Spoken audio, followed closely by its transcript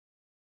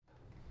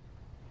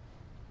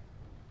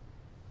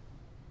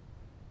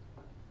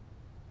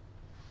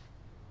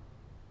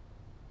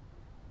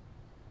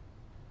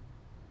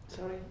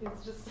Sorry,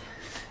 it's just...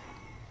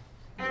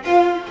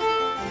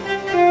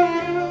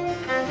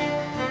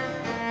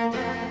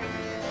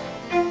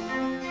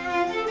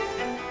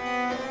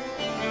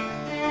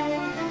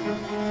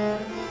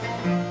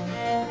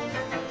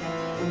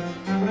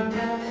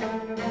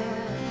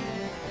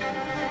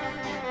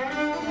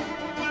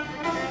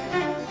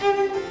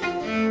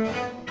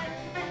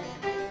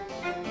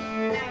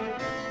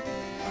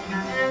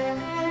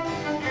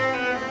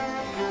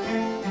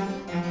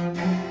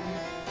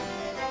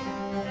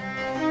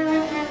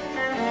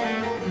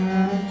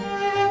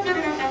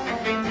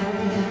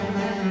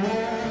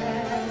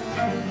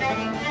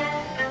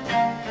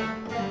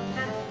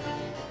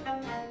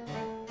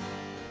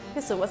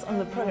 So what's on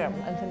the program,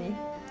 Anthony?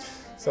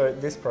 So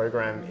this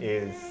program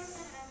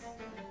is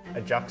a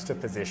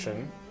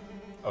juxtaposition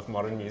of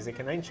modern music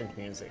and ancient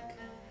music.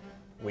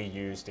 We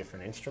use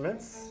different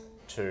instruments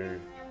to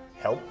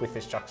help with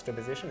this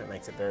juxtaposition. It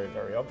makes it very,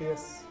 very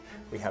obvious.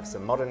 We have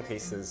some modern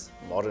pieces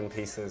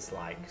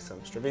like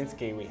some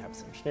Stravinsky, we have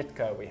some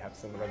Schnittke, we have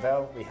some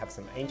Ravel, we have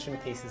some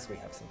ancient pieces, we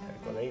have some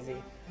Pergolesi,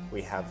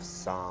 we have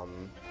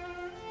some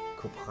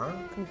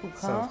Couperin,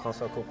 some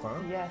François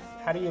Couperin. Yes.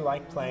 How do you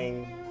like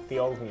playing the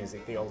old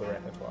music, the older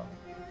repertoire?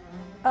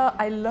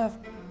 I love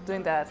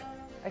doing that,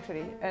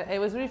 actually. It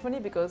was really funny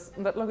because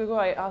not long ago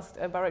I asked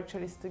a baroque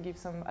cellist to give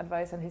some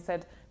advice and he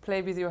said,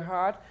 play with your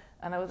heart.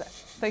 And I was like,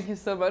 thank you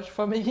so much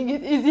for making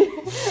it easy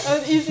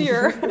and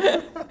easier.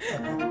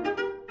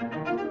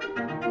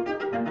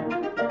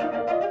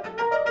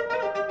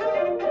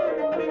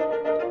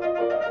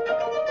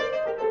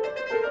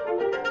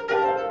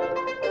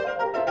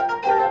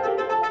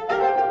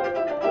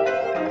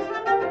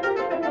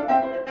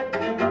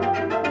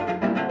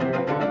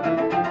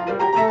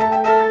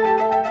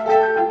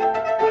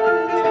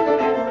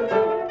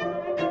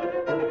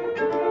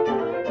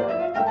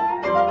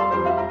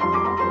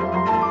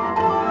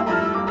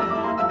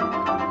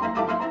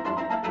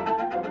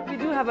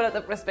 Have a lot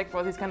of respect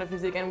for this kind of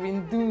music, and we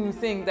do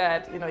think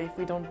that, you know, if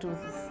we don't do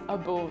this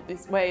oboe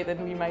this way,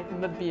 then we might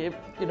not be,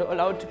 you know,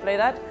 allowed to play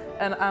that.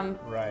 And I'm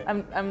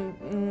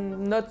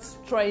not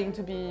trying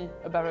to be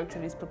a baroque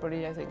cellist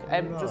properly. I think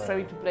I'm just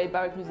trying to play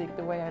baroque music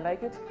the way I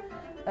like it,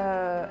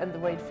 and the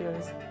way it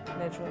feels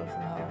natural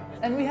somehow.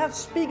 And we have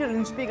Spiegel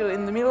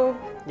in the middle.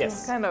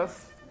 Yes. To kind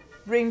of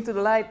bring to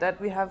the light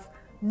that we have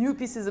new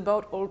pieces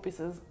about old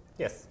pieces.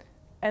 Yes.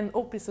 And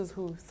old pieces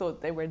who thought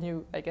they were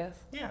new, I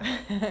guess.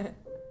 Yeah.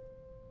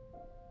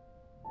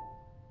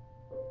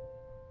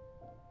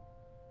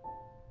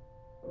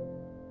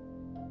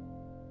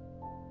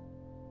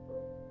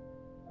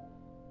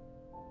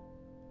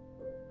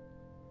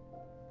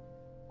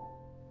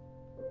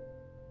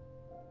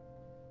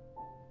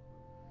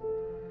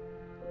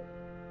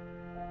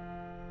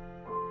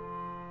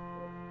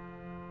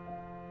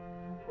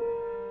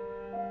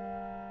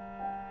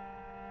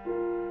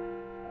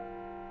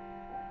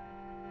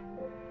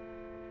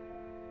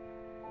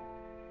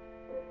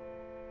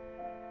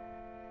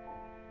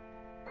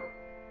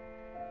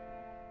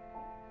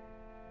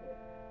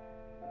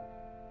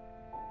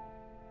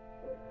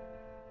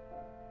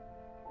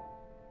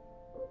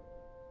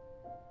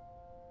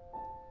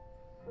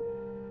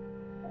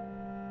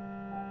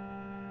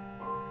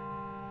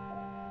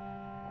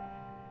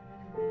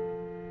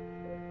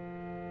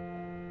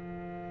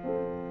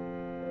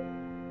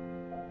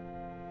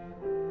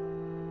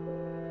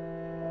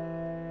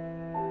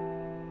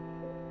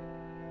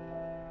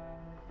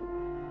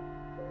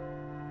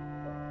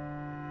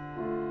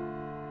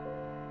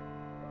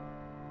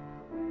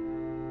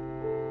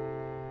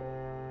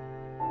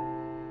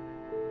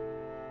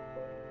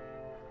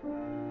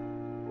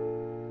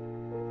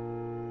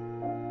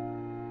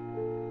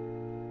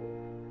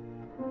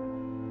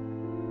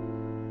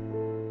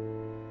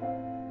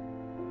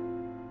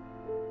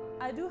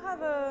 I do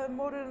have a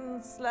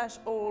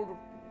modern/old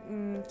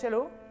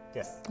cello.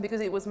 Yes.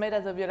 Because it was made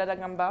as a viola da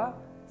gamba,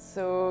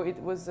 so it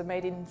was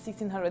made in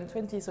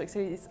 1620, so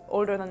actually it's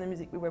older than the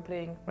music we were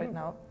playing right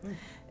now.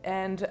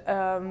 And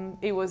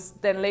it was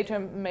then later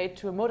made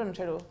to a modern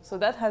cello, so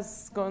that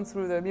has gone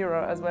through the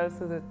mirror as well,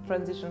 through the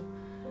transition.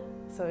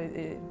 So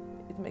it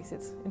makes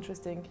it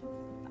interesting.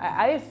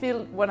 I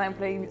feel when I'm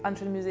playing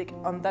ancient music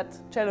on that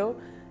cello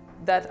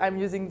that I'm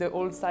using the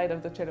old side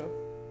of the cello.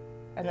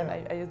 And then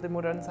I use the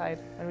modern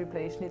side, and we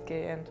play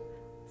Schnittke and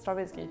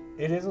Stravinsky.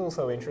 It is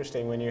also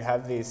interesting when you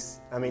have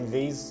these, I mean,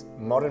 these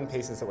modern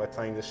pieces that we're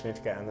playing, the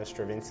Schnittke and the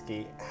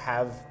Stravinsky,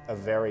 have a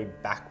very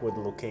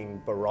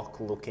backward-looking,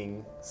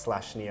 Baroque-looking /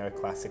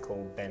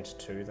 neoclassical bent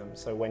to them.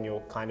 So when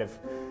you're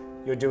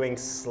doing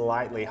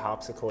slightly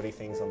harpsichordy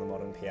things on the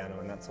modern piano,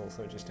 and that's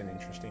also just an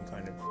interesting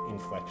kind of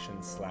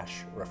inflection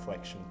 /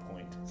 reflection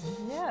point.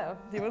 Yeah.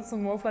 Do you want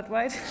some more flat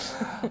white?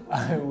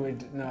 I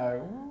would,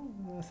 no.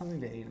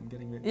 Something to eat. I'm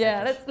getting a bit.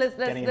 Yeah,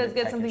 let's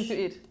get something to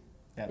eat.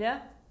 Yep.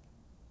 Yeah.